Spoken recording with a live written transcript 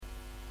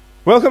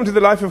Welcome to the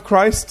Life of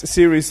Christ,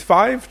 Series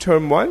 5,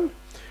 Term 1.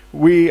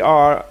 We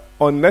are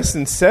on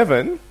Lesson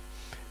 7,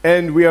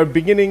 and we are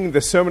beginning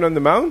the Sermon on the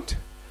Mount,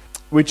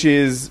 which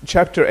is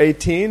chapter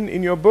 18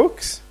 in your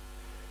books.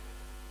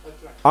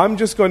 I'm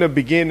just going to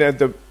begin at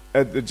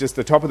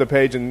the top of the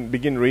page and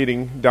begin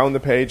reading down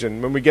the page,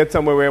 and when we get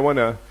somewhere where I want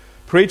to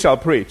preach, I'll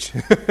preach.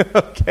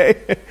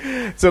 Okay?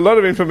 It's a lot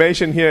of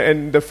information here,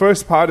 and the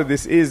first part of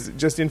this is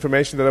just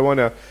information that I want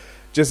to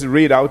just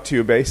read out to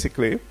you,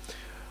 basically.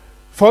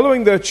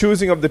 Following the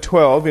choosing of the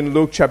 12 in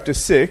Luke chapter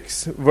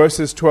 6,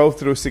 verses 12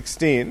 through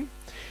 16,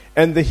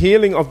 and the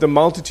healing of the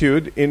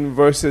multitude in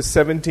verses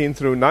 17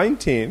 through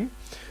 19,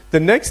 the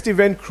next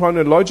event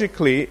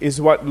chronologically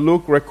is what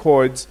Luke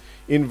records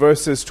in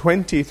verses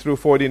 20 through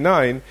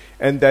 49,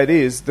 and that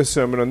is the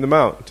Sermon on the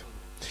Mount.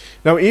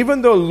 Now,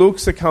 even though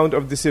Luke's account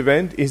of this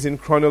event is in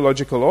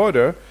chronological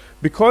order,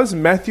 because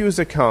Matthew's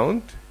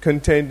account,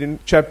 contained in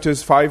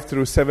chapters 5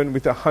 through 7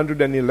 with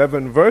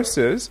 111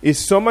 verses, is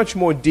so much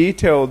more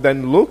detailed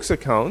than Luke's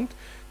account,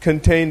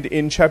 contained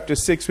in chapter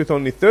 6 with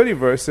only 30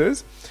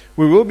 verses,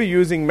 we will be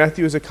using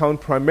Matthew's account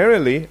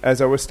primarily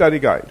as our study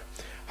guide.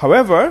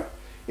 However,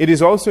 it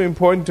is also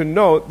important to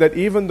note that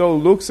even though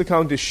Luke's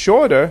account is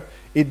shorter,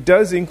 it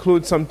does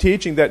include some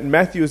teaching that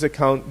Matthew's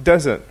account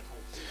doesn't.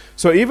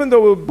 So even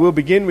though we'll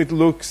begin with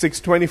Luke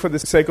 6:20 for the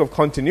sake of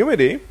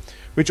continuity,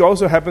 which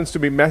also happens to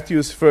be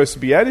Matthew's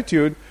first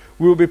beatitude,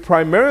 we will be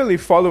primarily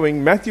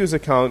following Matthew's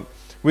account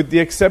with the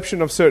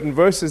exception of certain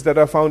verses that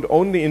are found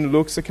only in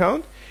Luke's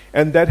account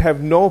and that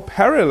have no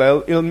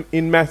parallel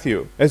in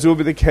Matthew, as will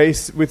be the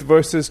case with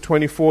verses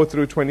 24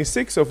 through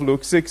 26 of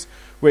Luke 6,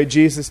 where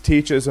Jesus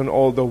teaches on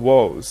all the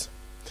woes.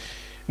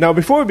 Now,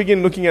 before we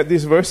begin looking at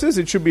these verses,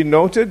 it should be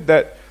noted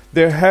that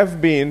there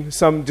have been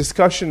some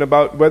discussion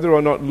about whether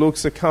or not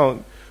Luke's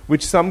account,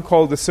 which some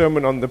call the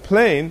Sermon on the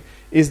Plain,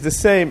 is the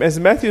same as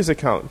Matthew's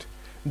account,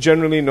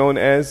 generally known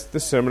as the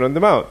Sermon on the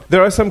Mount.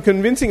 There are some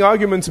convincing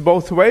arguments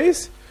both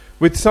ways,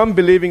 with some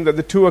believing that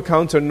the two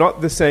accounts are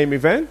not the same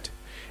event,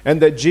 and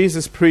that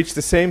Jesus preached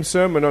the same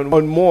sermon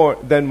on more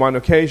than one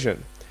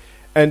occasion,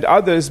 and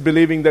others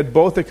believing that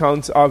both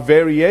accounts are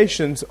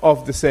variations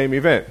of the same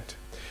event.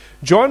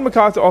 John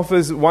MacArthur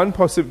offers one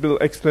possible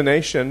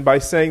explanation by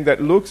saying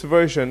that Luke's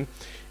version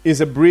is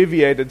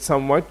abbreviated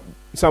somewhat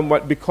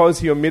because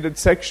he omitted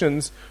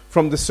sections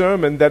from the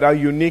sermon that are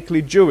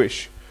uniquely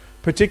Jewish,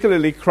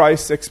 particularly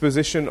Christ's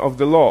exposition of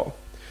the law.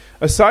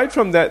 Aside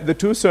from that, the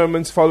two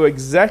sermons follow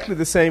exactly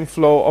the same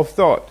flow of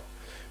thought,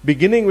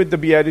 beginning with the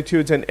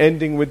Beatitudes and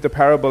ending with the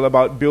parable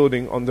about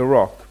building on the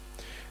rock.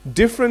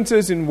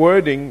 Differences in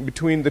wording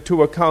between the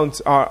two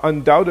accounts are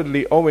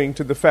undoubtedly owing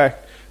to the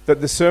fact that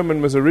the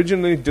sermon was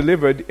originally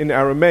delivered in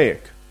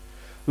Aramaic.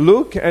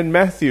 Luke and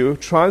Matthew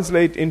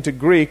translate into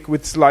Greek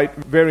with slight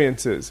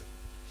variances.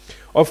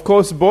 Of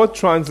course, both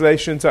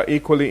translations are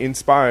equally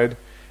inspired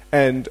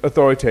and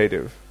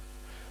authoritative.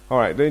 All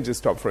right, let me just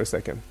stop for a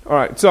second. All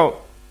right,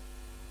 so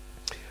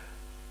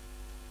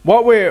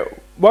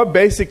what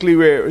basically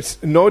we're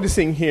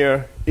noticing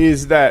here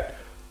is that,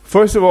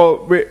 first of all,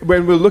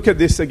 when we look at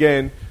this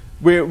again,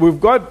 we've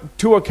got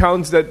two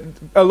accounts that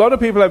a lot of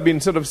people have been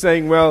sort of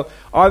saying, well,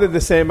 are they the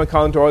same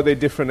account or are they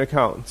different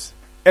accounts?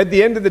 At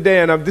the end of the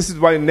day, and this is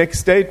my next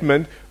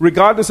statement,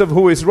 regardless of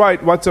who is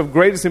right, what's of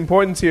greatest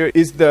importance here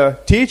is the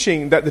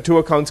teaching that the two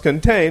accounts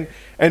contain,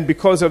 and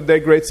because of their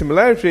great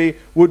similarity,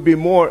 would be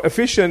more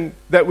efficient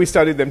that we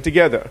study them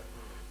together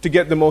to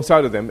get the most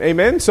out of them.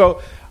 Amen?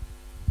 So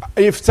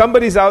if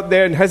somebody's out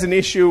there and has an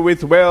issue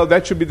with, well,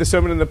 that should be the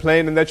Sermon on the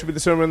Plain and that should be the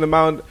Sermon on the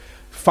Mount,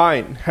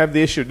 fine, have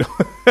the issue.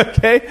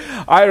 Okay?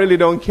 I really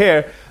don't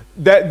care.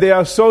 That they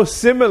are so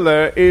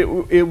similar,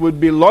 it would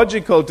be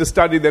logical to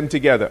study them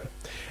together.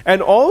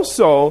 And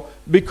also,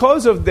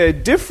 because of their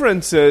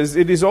differences,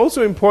 it is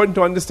also important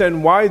to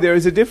understand why there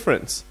is a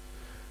difference.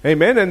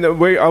 Amen? And I'm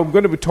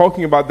going to be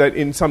talking about that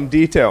in some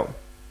detail.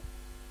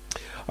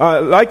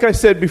 Like I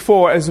said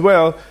before as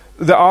well,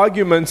 the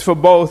arguments for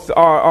both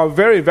are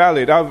very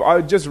valid.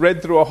 I've just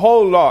read through a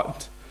whole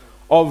lot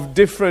of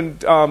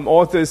different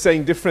authors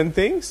saying different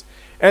things,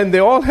 and they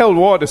all held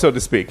water, so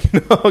to speak.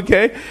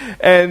 Okay?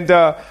 And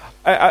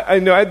I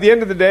know at the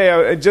end of the day,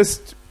 I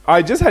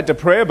just had to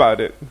pray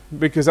about it,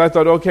 because I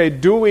thought, okay,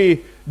 do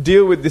we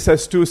deal with this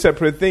as two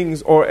separate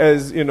things or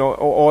as,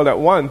 all at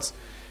once?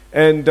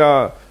 And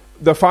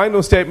the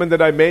final statement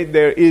that I made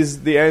there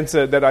is the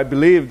answer that I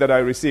believe that I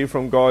received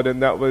from God,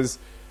 and that was,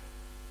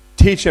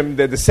 teach them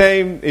they're the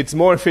same. It's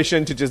more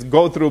efficient to just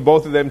go through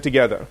both of them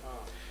together.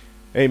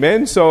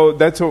 Amen? So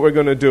that's what we're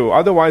going to do.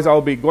 Otherwise,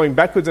 I'll be going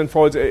backwards and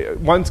forwards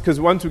because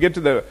once we get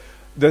to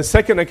the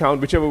second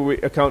account, whichever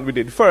account we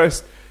did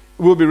first,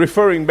 we'll be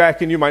referring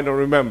back and you might not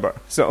remember.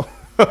 So,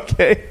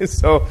 okay,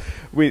 so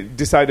we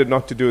decided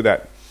not to do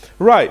that.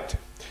 Right.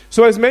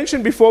 So as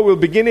mentioned before, we'll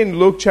begin in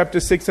Luke chapter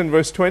 6 and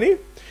verse 20,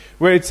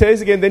 where it says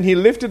again, then he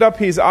lifted up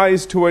his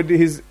eyes toward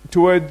his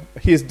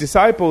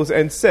disciples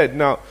and said.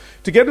 Now,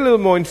 to get a little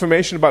more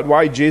information about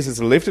why Jesus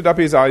lifted up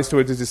his eyes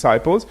toward his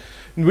disciples,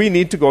 we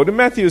need to go to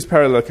Matthew's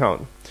parallel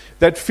account.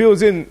 That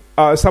fills in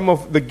some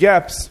of the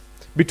gaps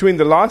between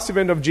the last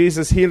event of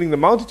Jesus healing the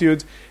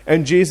multitudes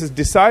and Jesus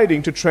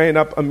deciding to train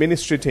up a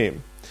ministry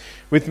team.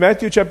 With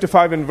Matthew chapter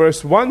 5 and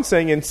verse 1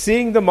 saying, and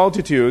seeing the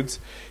multitudes,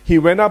 he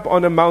went up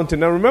on a mountain.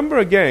 Now remember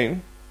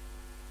again,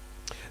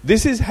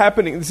 this is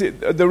happening.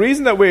 The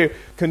reason that we're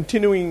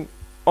continuing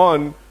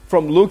on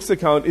from Luke's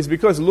account is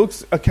because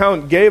Luke's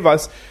account gave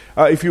us,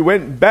 if you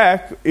went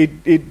back,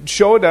 it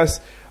showed us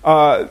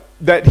that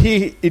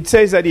it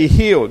says that he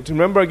healed.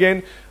 Remember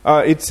again,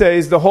 it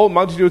says the whole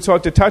multitude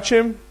sought to touch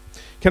him.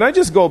 Can I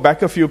just go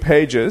back a few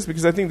pages?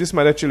 Because I think this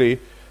might actually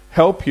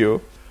help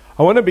you.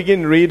 I want to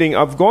begin reading.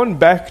 I've gone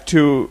back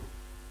to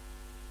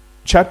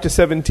chapter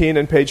 17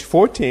 and page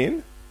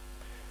 14.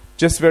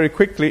 Just very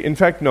quickly. In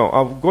fact, no,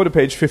 I'll go to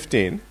page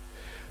 15.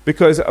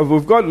 Because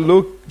we've got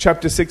Luke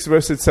chapter 6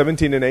 verses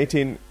 17 and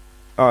 18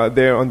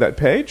 there on that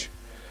page.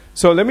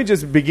 So let me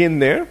just begin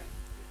there.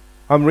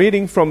 I'm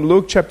reading from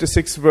Luke chapter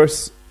 6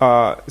 verse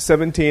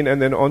 17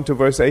 and then on to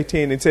verse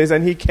 18. It says,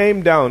 and he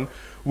came down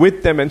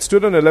with them and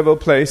stood on a level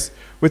place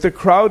with a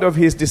crowd of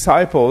his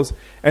disciples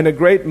and a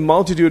great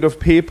multitude of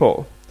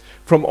people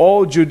from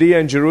all Judea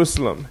and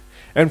Jerusalem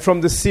and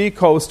from the sea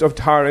coast of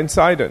Tyre and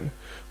Sidon,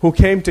 who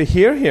came to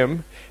hear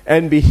him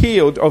and be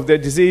healed of their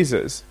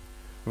diseases.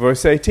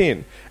 Verse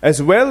 18,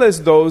 as well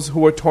as those who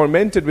were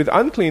tormented with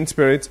unclean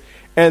spirits,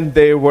 and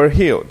they were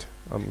healed.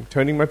 I'm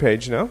turning my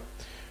page now.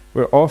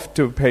 We're off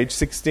to page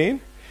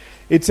 16.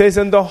 It says,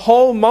 and the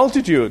whole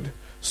multitude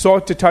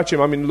sought to touch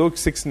him. I'm in Luke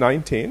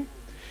 6:19.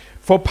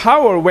 For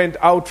power went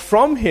out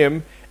from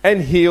him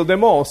and healed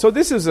them all. So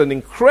this is an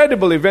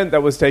incredible event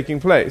that was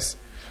taking place.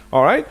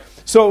 All right.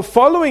 So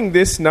following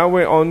this, now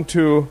we're on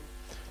to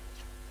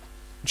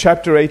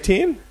chapter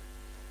 18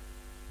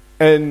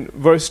 and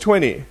verse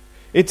 20.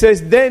 It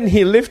says, then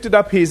he lifted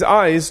up his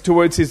eyes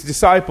towards his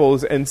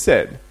disciples and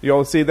said, you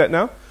all see that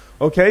now?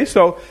 Okay,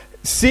 so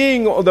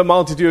seeing all the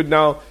multitude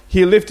now,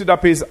 he lifted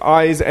up his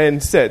eyes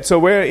and said. So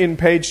we're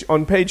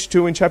on page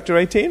 2 in chapter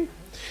 18.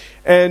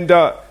 And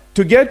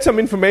to get some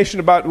information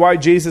about why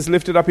Jesus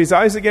lifted up his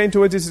eyes again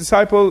towards his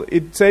disciple,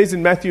 it says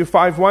in Matthew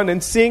 5:1,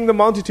 and seeing the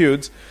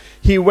multitudes,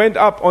 he went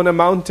up on a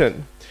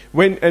mountain.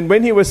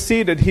 When he was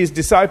seated, his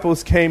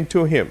disciples came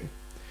to him.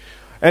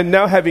 And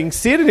now having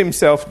seated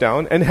himself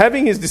down and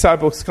having his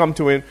disciples come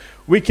to him,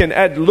 we can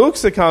add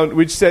Luke's account,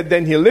 which said,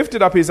 then he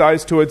lifted up his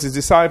eyes towards his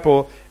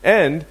disciple,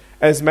 and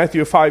as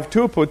Matthew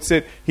 5:2 puts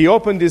it, he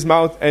opened his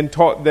mouth and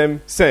taught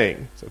them,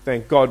 saying. So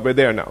thank God we're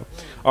there now.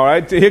 All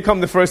right, here come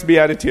the first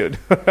beatitude.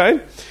 All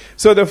right.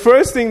 So the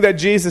first thing that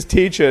Jesus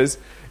teaches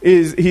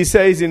is, he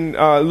says in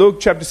Luke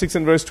chapter 6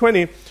 and verse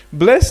 20,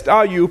 blessed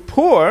are you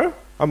poor,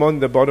 I'm on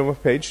the bottom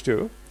of page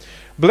 2,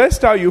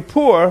 blessed are you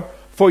poor,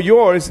 for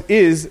yours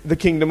is the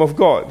kingdom of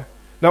God.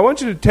 Now I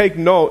want you to take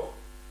note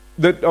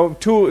that of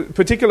two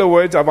particular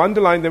words, I've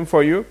underlined them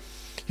for you.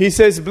 He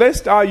says,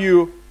 blessed are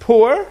you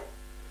poor,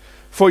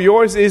 for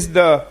yours is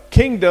the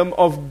kingdom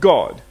of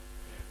God.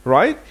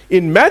 Right?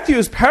 In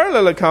Matthew's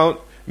parallel account,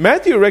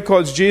 Matthew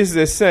records Jesus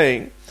as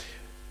saying,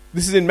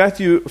 this is in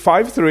Matthew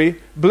 5:3,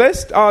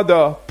 blessed are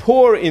the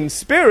poor in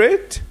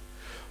spirit,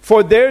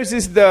 for theirs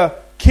is the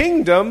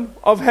kingdom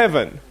of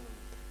heaven.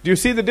 Do you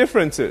see the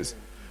differences?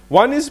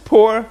 One is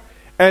poor,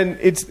 and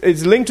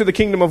it's linked to the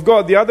kingdom of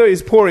God. The other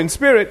is poor in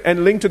spirit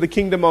and linked to the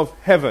kingdom of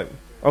heaven.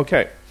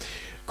 Okay.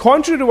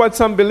 Contrary to what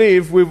some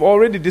believe, we've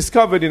already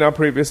discovered in our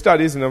previous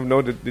studies, and I've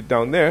noted it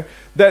down there,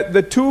 that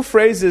the two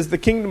phrases, the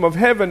kingdom of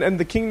heaven and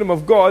the kingdom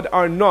of God,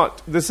 are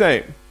not the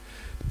same.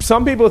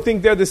 Some people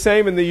think they're the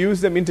same and they use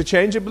them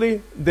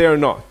interchangeably. They're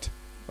not.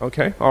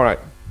 Okay? All right.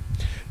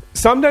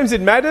 Sometimes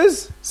it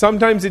matters,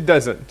 sometimes it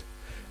doesn't.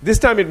 This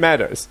time it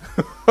matters.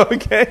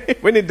 Okay?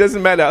 When it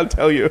doesn't matter, I'll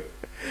tell you.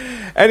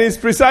 And it's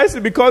precisely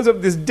because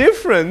of this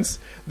difference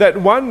that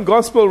one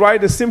gospel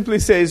writer simply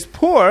says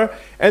poor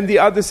and the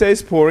other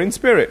says poor in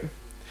spirit.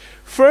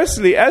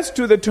 Firstly, as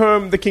to the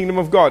term the kingdom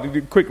of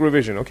God, quick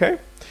revision, okay?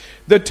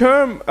 The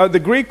term, the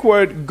Greek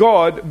word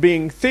God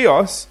being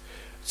theos,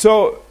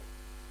 so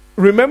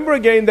remember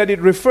again that it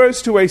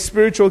refers to a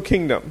spiritual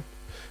kingdom.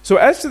 So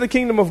as to the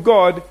kingdom of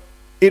God,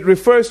 it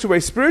refers to a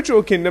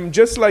spiritual kingdom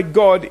just like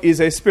God is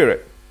a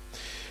spirit.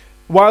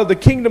 While the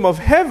kingdom of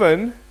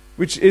heaven,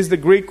 which is the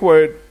Greek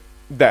word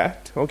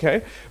that,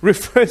 okay,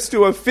 refers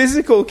to a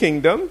physical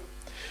kingdom,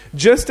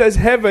 just as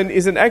heaven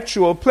is an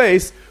actual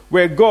place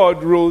where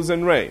God rules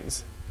and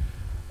reigns.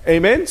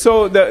 Amen?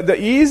 So the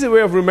easy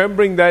way of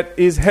remembering that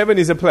is heaven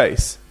is a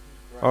place.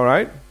 All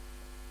right?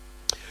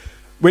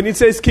 When it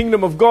says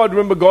kingdom of God,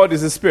 remember God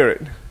is a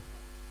spirit.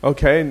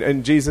 Okay,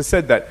 and Jesus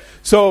said that.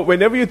 So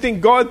whenever you think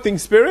God,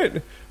 think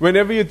spirit.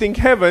 Whenever you think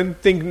heaven,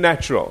 think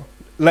natural,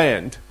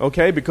 land.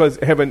 Okay, because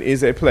heaven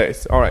is a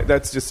place. All right,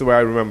 that's just the way I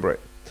remember it.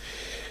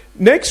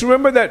 Next,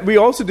 remember that we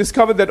also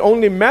discovered that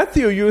only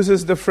Matthew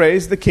uses the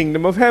phrase the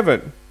kingdom of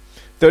heaven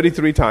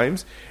 33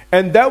 times.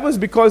 And that was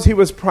because he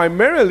was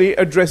primarily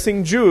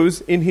addressing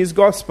Jews in his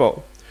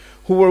gospel,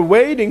 who were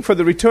waiting for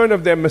the return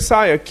of their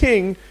Messiah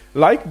king,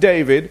 like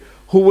David,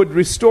 who would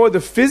restore the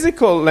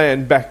physical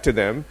land back to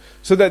them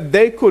so that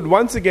they could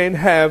once again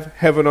have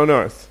heaven on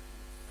earth.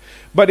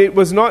 But it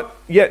was not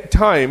yet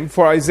time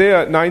for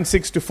Isaiah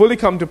 9:6 to fully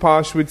come to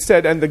pass, which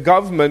said, and the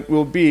government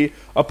will be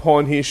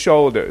upon his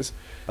shoulders.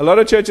 A lot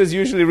of churches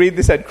usually read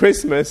this at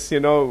Christmas,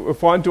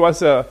 for unto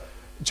us a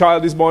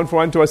child is born,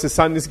 for unto us a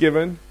son is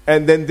given.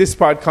 And then this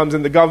part comes,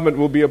 and the government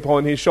will be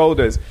upon his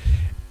shoulders.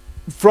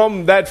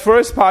 From that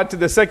first part to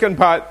the second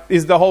part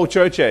is the whole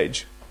church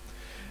age.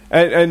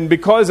 And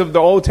because of the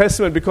Old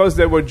Testament, because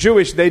they were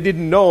Jewish, they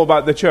didn't know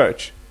about the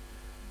church.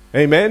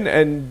 Amen?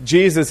 And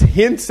Jesus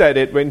hints at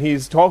it when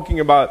he's talking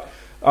about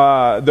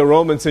the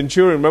Roman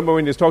centurion. Remember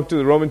when he was talking to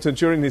the Roman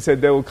centurion, he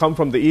said they will come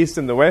from the east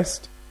and the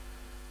west,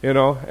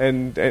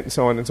 and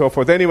so on and so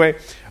forth. Anyway,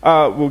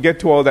 we'll get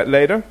to all that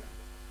later.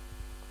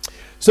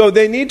 So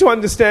they need to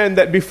understand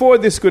that before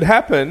this could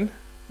happen,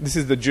 this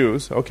is the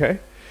Jews, okay?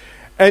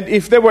 And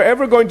if they were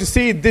ever going to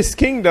see this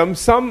kingdom,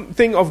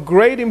 something of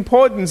great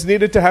importance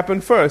needed to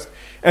happen first.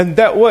 And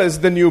that was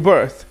the new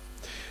birth.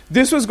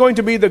 This was going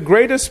to be the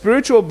greatest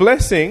spiritual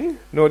blessing.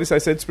 Notice I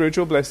said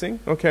spiritual blessing,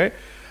 okay?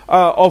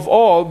 Of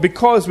all,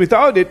 because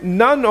without it,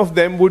 none of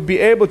them would be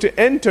able to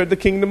enter the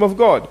kingdom of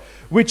God,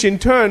 which in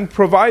turn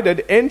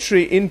provided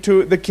entry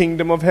into the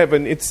kingdom of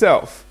heaven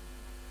itself.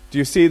 Do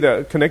you see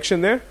the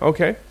connection there?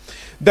 Okay.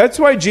 That's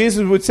why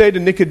Jesus would say to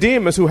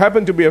Nicodemus, who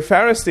happened to be a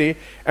Pharisee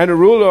and a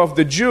ruler of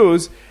the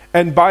Jews,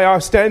 and by our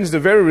standards a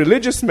very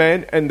religious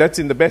man, and that's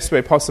in the best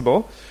way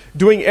possible,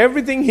 doing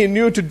everything he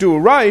knew to do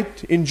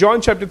right, in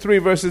John chapter 3,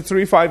 verses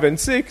 3, 5, and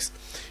 6,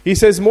 he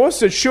says,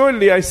 most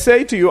assuredly I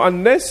say to you,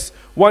 unless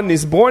one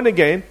is born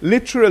again,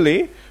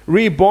 literally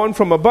reborn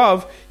from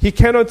above, he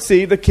cannot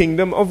see the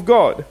kingdom of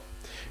God.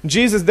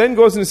 Jesus then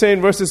goes on to say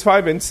in verses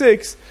 5 and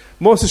 6,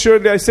 most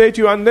assuredly I say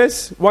to you,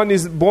 unless one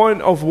is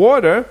born of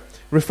water,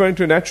 referring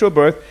to natural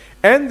birth,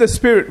 and the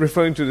Spirit,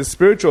 referring to the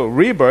spiritual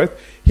rebirth,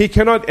 he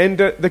cannot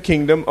enter the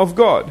kingdom of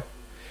God.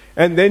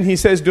 And then he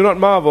says, do not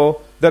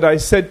marvel that I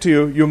said to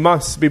you, you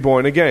must be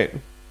born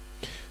again.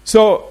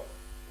 So,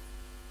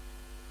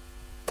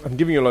 I'm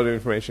giving you a lot of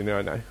information here,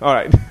 aren't I? All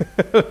right.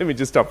 Let me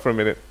just stop for a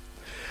minute.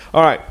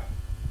 All right.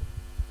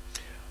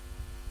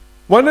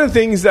 One of the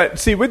things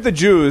that, with the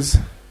Jews,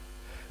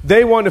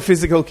 they want a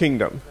physical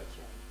kingdom.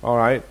 All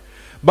right.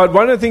 But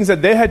one of the things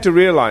that they had to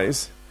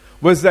realize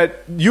was that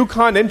you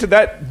can't enter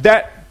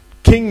that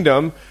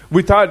kingdom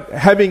without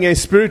having a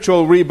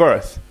spiritual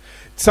rebirth.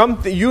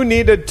 You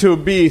needed to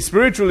be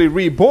spiritually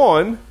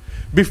reborn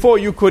before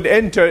you could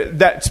enter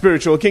that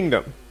spiritual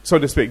kingdom, so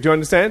to speak. Do you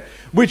understand?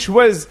 Which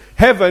was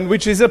heaven,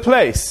 which is a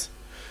place.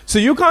 So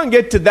you can't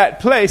get to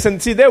that place.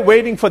 And see, they're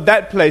waiting for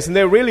that place. And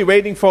they're really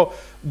waiting for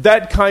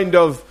that kind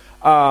of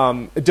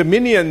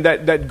dominion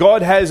that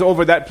God has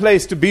over that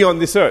place to be on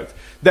this earth.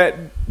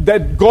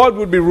 That God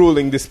would be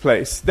ruling this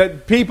place.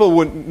 That people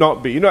would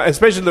not be.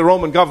 Especially the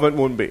Roman government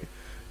wouldn't be.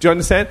 Do you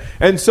understand?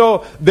 And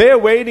so they're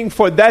waiting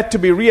for that to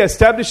be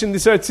reestablished in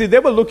this earth. See, they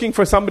were looking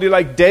for somebody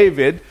like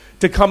David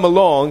to come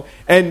along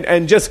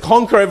and just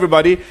conquer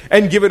everybody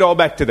and give it all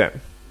back to them.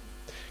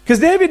 Because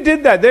David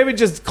did that. David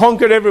just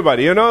conquered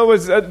everybody. It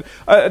was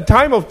a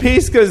time of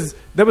peace because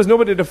there was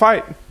nobody to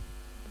fight.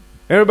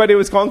 Everybody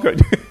was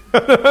conquered.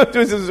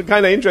 This is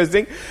kind of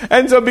interesting.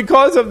 And so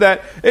because of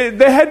that,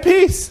 they had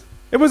peace.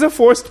 It was a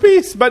forced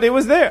peace, but it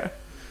was there.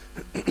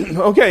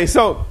 Okay,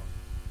 so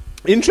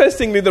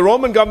interestingly, the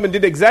Roman government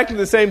did exactly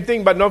the same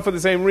thing, but not for the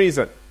same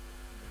reason.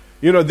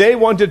 They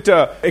wanted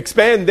to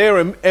expand their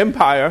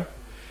empire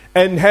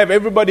and have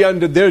everybody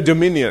under their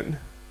dominion,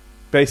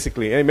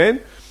 basically.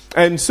 Amen?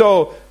 And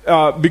so,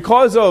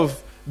 because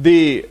of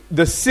the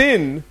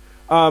sin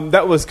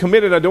that was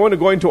committed, I don't want to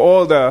go into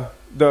all the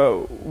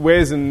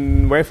wheres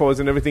and wherefores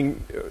and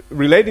everything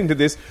relating to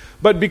this,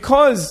 but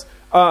because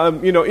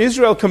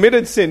Israel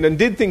committed sin and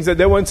did things that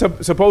they weren't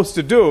supposed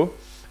to do,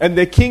 and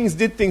their kings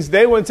did things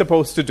they weren't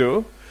supposed to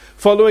do,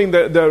 following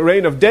the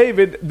reign of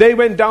David, they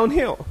went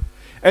downhill.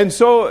 And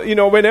so,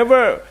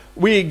 whenever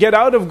we get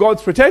out of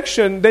God's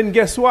protection, then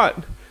guess what?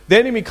 The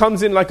enemy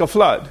comes in like a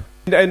flood.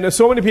 And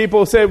so many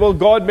people say, well,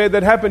 God made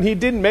that happen. He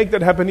didn't make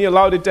that happen. He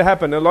allowed it to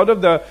happen. A lot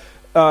of the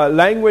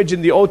language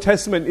in the Old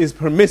Testament is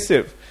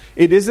permissive.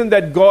 It isn't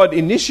that God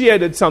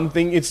initiated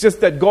something. It's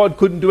just that God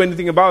couldn't do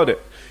anything about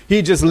it.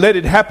 He just let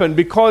it happen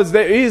because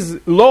there is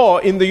law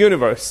in the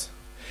universe.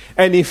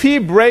 And if he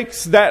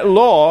breaks that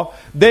law,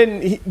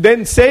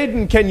 then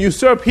Satan can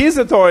usurp his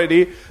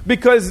authority,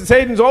 because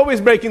Satan's always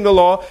breaking the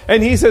law.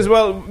 And he says,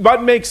 well,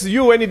 what makes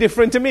you any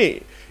different to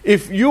me?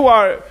 If you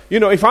are,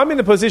 if I'm in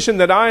the position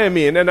that I am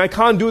in and I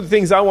can't do the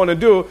things I want to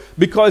do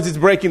because it's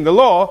breaking the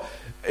law,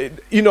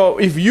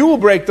 if you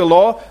break the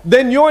law,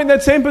 then you're in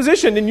that same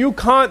position and you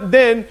can't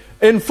then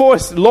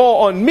enforce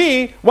law on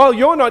me while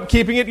you're not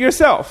keeping it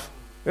yourself.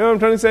 You know what I'm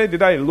trying to say?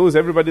 Did I lose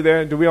everybody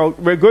there?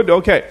 We're good?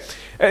 Okay.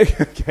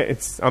 Okay,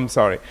 I'm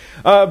sorry.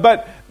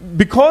 But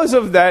because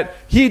of that,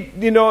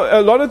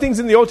 a lot of things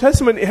in the Old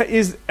Testament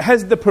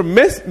has the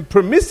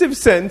permissive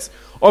sense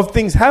of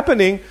things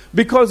happening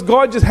because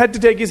God just had to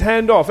take his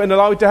hand off and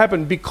allow it to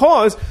happen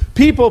because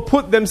people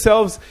put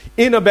themselves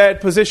in a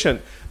bad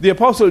position. The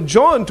Apostle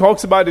John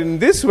talks about it in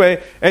this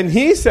way, and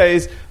he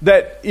says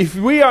that if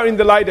we are in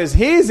the light as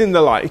he is in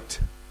the light,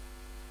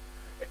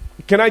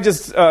 can I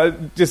just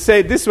say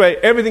it this way?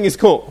 Everything is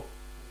cool.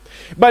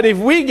 But if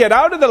we get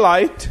out of the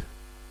light,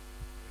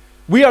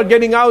 we are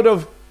getting out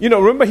of,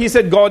 remember he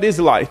said God is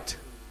light,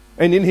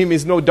 and in him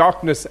is no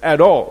darkness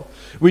at all.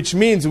 Which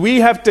means we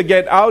have to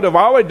get out of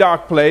our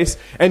dark place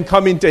and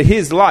come into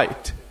his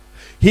light.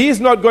 He's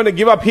not going to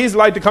give up his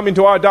light to come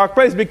into our dark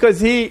place, because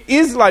he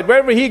is light.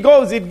 Wherever he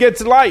goes, it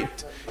gets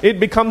light. It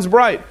becomes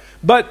bright.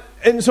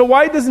 And so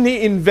why doesn't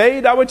he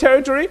invade our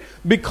territory?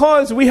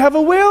 Because we have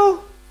a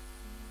will.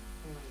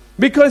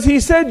 Because he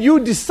said, you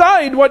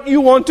decide what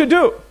you want to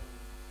do.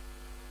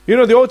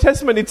 The Old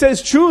Testament, it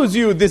says, choose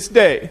you this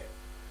day.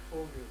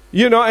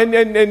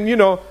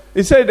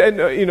 It said,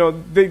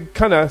 they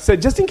kind of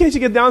said, just in case you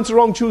get the answer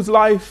wrong, choose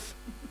life.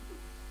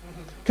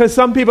 Because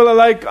some people are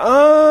like,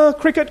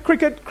 cricket.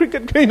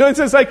 It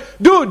says like,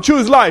 dude,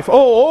 choose life.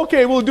 Oh,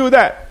 okay, we'll do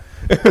that.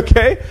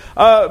 Okay?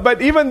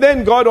 But even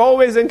then, God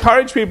always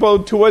encouraged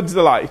people towards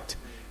the light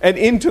and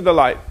into the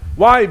light.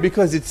 Why?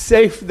 Because it's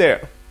safe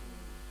there.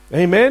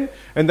 Amen?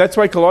 And that's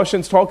why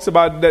Colossians talks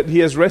about that he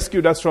has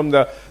rescued us from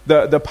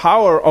the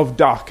power of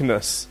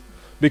darkness.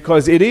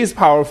 Because it is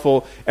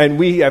powerful, and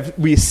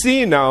we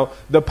see now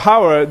the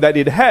power that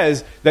it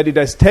has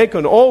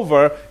taken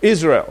over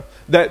Israel.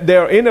 That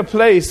they're in a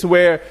place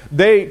where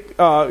they're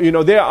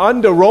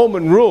under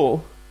Roman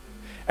rule.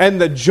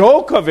 And the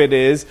joke of it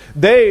is,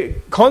 they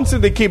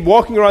constantly keep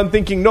walking around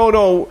thinking,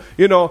 no,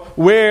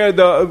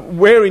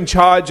 we're in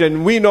charge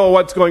and we know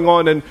what's going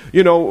on, and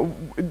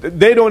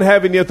they don't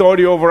have any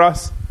authority over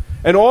us.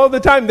 And all the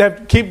time they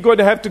have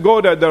to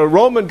go to the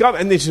Roman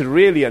government, and this should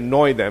really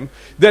annoy them.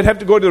 They'd have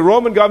to go to the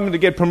Roman government to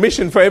get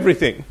permission for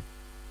everything.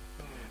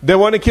 They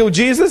want to kill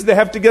Jesus, they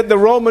have to get the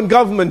Roman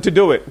government to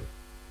do it.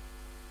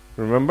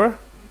 Remember?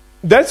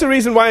 That's the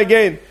reason why,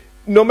 again,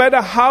 no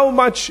matter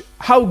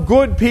how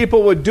good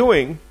people were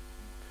doing,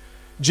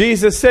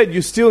 Jesus said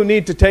you still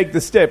need to take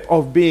the step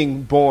of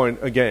being born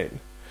again.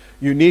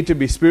 You need to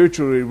be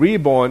spiritually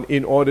reborn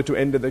in order to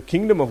enter the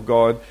kingdom of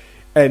God,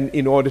 and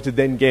in order to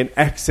then gain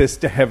access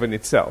to heaven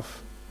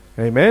itself.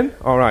 Amen?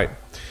 All right.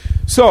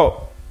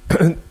 So,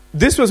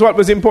 this was what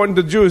was important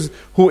to the Jews,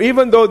 who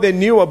even though they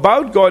knew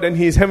about God and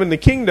his heavenly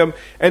kingdom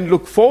and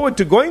looked forward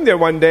to going there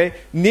one day,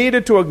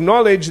 needed to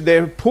acknowledge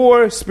their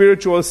poor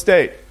spiritual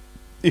state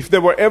if they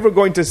were ever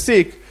going to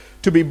seek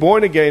to be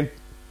born again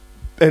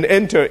and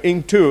enter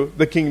into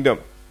the kingdom.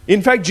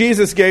 In fact,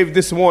 Jesus gave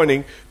this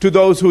warning to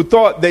those who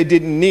thought they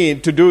didn't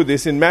need to do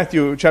this in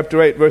Matthew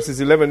chapter 8, verses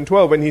 11 and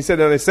 12, when he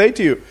said, and I say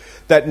to you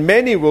that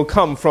many will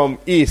come from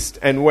east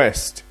and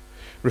west,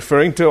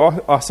 referring to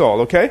us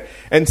all, okay?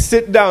 And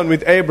sit down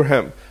with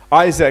Abraham,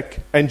 Isaac,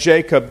 and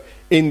Jacob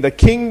in the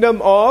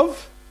kingdom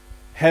of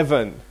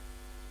heaven.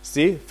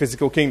 See,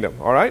 physical kingdom,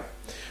 all right?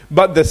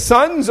 But the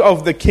sons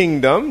of the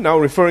kingdom, now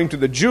referring to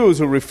the Jews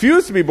who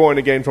refuse to be born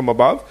again from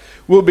above,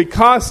 will be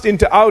cast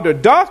into outer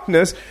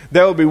darkness.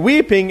 There will be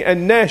weeping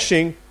and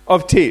gnashing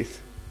of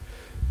teeth.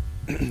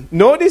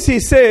 Notice he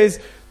says,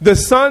 the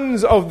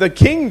sons of the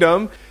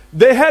kingdom,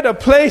 they had a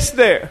place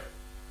there,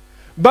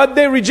 but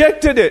they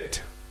rejected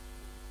it.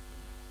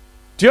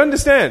 Do you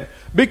understand?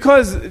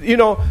 Because,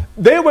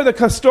 they were the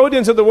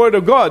custodians of the Word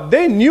of God.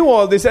 They knew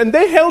all this, and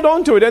they held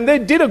on to it, and they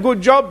did a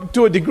good job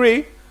to a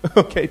degree.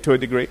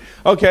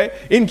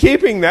 In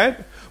keeping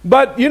that.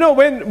 But,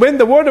 when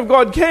the Word of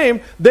God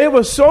came, they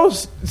were so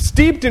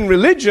steeped in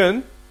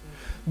religion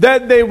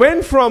that they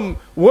went from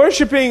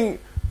worshiping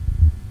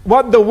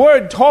what the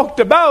Word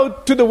talked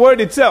about to the Word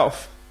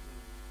itself.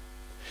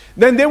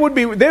 Then they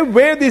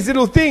wear these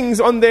little things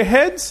on their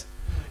heads,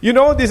 these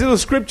little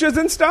scriptures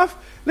and stuff.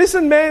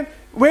 Listen, man,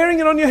 wearing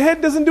it on your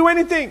head doesn't do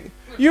anything.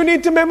 You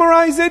need to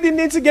memorize it. It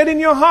needs to get in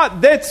your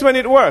heart. That's when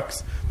it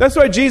works. That's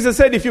why Jesus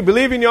said, if you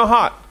believe in your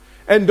heart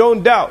and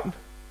don't doubt,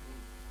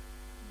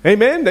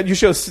 amen, that you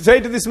shall say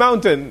to this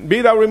mountain,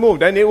 be thou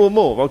removed, and it will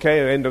move.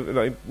 Okay, end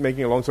of,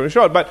 making a long story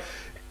short. But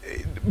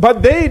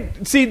they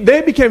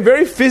became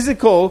very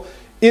physical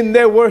in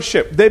their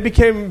worship. They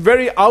became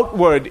very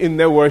outward in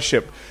their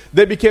worship.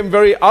 They became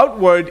very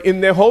outward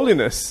in their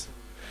holiness.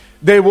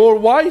 They wore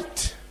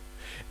white,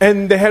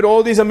 and they had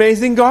all these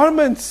amazing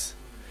garments.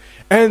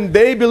 And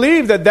they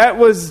believed that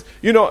was,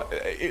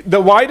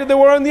 the whiter they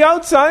were on the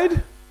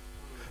outside,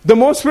 the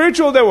more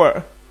spiritual they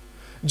were.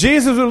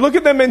 Jesus would look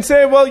at them and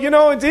say, well,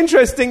 it's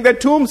interesting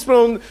that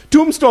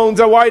tombstones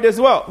are white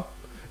as well,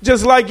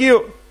 just like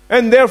you.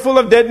 And they're full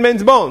of dead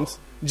men's bones,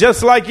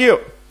 just like you.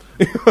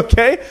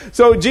 Okay?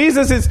 So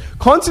Jesus is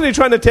constantly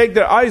trying to take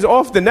their eyes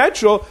off the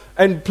natural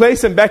and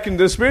place them back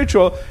into the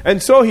spiritual.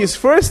 And so his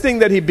first thing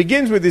that he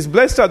begins with is,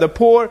 blessed are the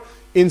poor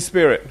in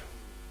spirit.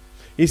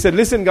 He said,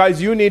 listen,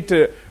 guys, you need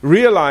to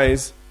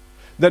realize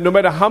that no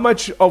matter how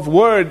much of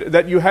word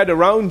that you had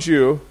around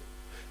you,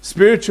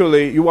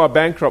 spiritually, you are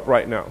bankrupt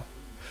right now.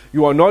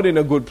 You are not in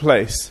a good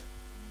place.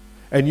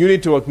 And you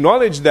need to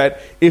acknowledge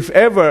that if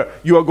ever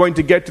you are going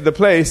to get to the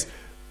place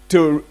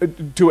to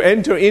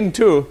enter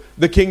into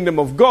the kingdom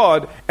of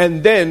God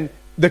and then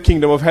the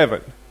kingdom of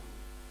heaven.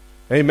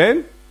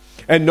 Amen?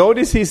 And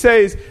notice he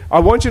says, I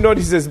want you to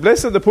notice, he says,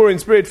 blessed are the poor in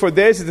spirit, for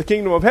theirs is the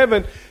kingdom of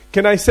heaven.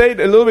 Can I say it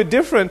a little bit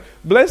different?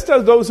 Blessed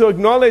are those who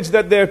acknowledge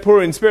that they're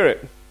poor in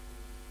spirit,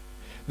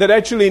 that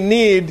actually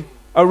need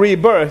a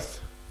rebirth,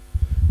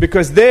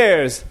 because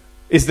theirs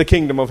is the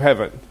kingdom of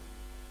heaven.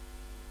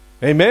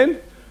 Amen?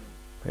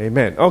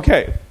 Amen.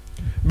 Okay.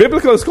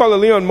 Biblical scholar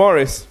Leon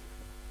Morris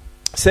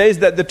says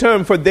that the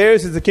term "for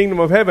theirs is the kingdom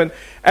of heaven"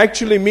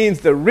 actually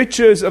means the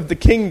riches of the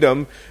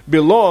kingdom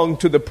belong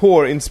to the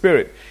poor in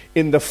spirit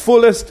in the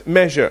fullest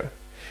measure.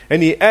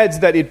 And he adds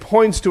that it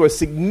points to a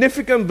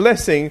significant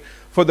blessing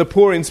for the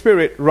poor in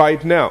spirit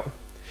right now.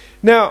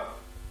 Now,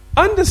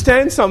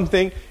 understand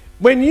something.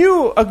 When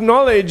you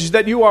acknowledge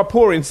that you are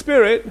poor in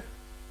spirit,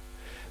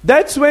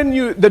 that's when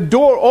the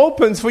door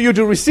opens for you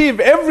to receive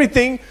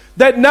everything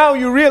that now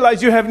you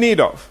realize you have need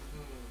of.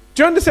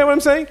 Do you understand what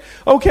I'm saying?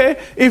 Okay,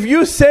 if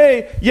you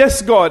say,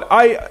 "Yes, God,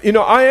 I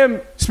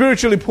am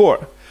spiritually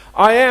poor.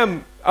 I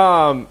am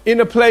in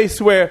a place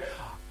where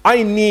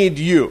I need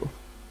you."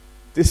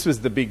 This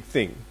was the big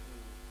thing,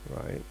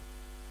 right?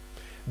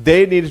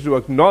 They needed to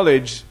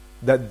acknowledge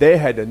that they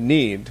had a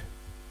need,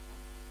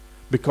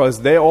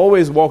 because they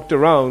always walked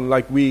around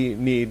like we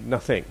need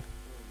nothing.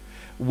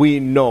 We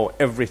know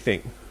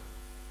everything.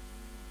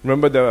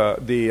 Remember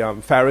the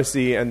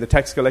Pharisee and the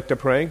tax collector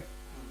praying?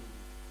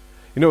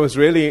 It was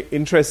really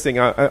interesting.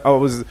 I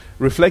was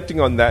reflecting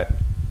on that,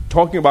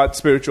 talking about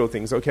spiritual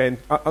things, okay,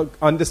 and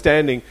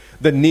understanding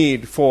the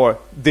need for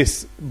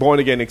this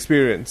born-again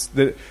experience,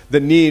 the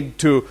need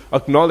to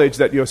acknowledge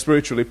that you're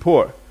spiritually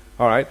poor,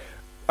 all right?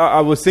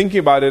 I was thinking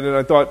about it, and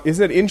I thought,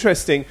 isn't it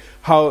interesting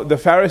how the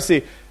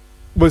Pharisee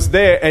was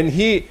there, and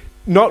he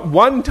not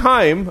one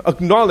time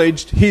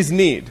acknowledged his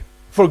need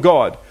for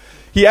God.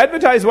 He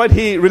advertised what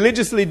he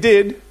religiously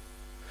did,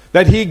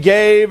 that he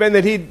gave and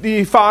that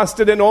he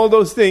fasted and all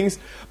those things,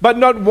 but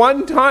not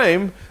one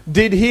time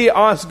did he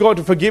ask God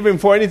to forgive him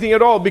for anything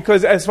at all,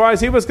 because as far as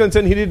he was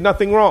concerned, he did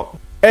nothing wrong.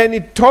 And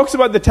it talks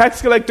about the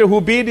tax collector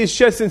who beat his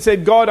chest and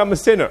said, "God, I'm a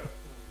sinner."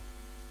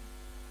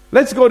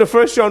 Let's go to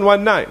 1 John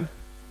 1:9.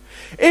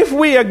 If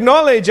we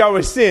acknowledge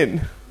our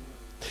sin,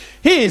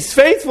 He is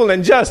faithful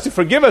and just to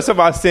forgive us of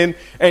our sin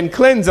and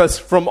cleanse us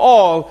from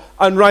all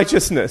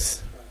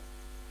unrighteousness.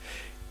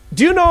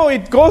 Do you know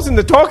it goes in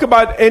the talk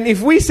about, and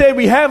if we say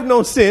we have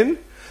no sin,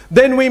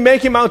 then we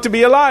make him out to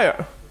be a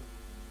liar.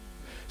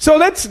 So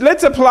let's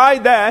apply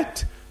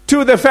that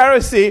to the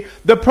Pharisee,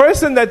 the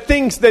person that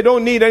thinks they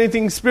don't need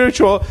anything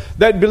spiritual,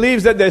 that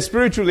believes that they're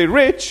spiritually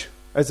rich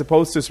as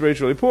opposed to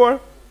spiritually poor.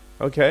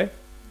 Okay?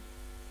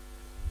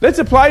 Let's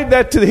apply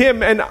that to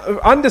him and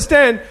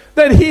understand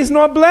that he's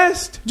not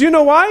blessed. Do you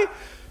know why?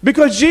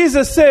 Because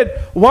Jesus said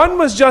one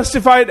was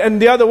justified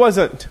and the other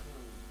wasn't.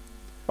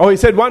 Oh, he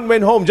said one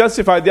went home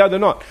justified, the other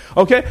not.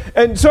 Okay?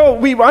 And so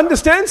we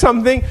understand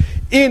something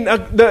in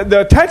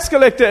the tax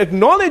collector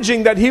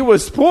acknowledging that he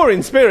was poor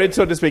in spirit,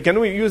 so to speak. Can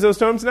we use those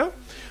terms now?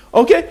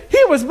 Okay?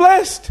 He was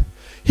blessed.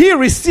 He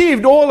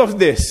received all of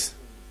this.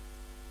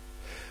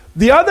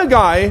 The other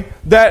guy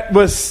that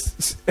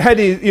was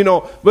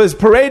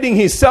parading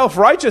his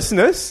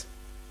self-righteousness,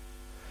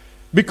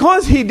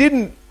 because he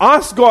didn't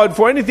ask God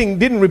for anything,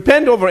 didn't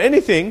repent over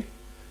anything,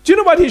 do you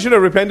know what he should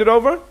have repented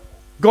over?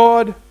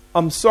 God,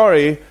 I'm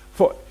sorry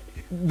for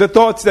the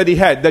thoughts that he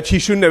had that he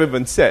shouldn't have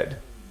even said,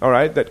 all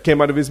right, that came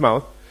out of his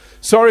mouth.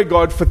 Sorry,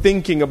 God, for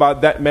thinking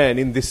about that man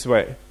in this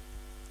way.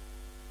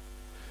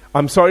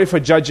 I'm sorry for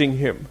judging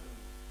him.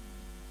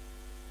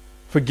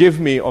 Forgive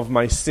me of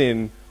my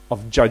sin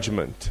of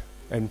judgment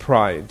and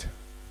pride.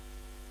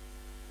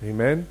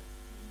 Amen?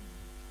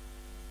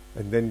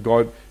 And then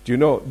God, do you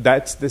know,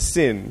 that's the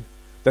sin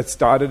that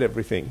started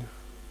everything.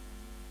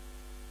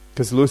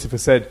 Because Lucifer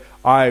said,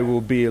 I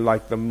will be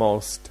like the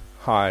Most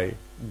High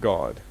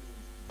God.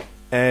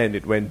 And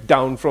it went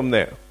down from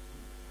there.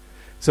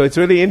 So it's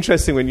really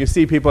interesting when you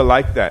see people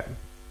like that.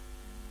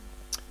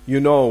 You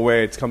know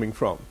where it's coming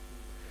from.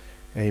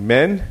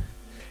 Amen?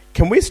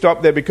 Can we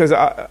stop there? Because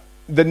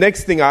the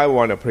next thing I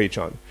want to preach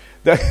on.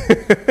 We're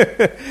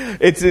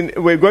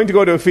going to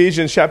go to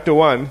Ephesians chapter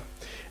 1,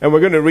 and we're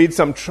going to read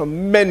some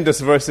tremendous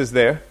verses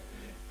there,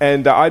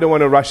 and I don't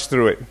want to rush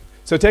through it.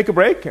 So take a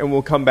break, and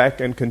we'll come back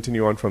and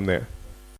continue on from there.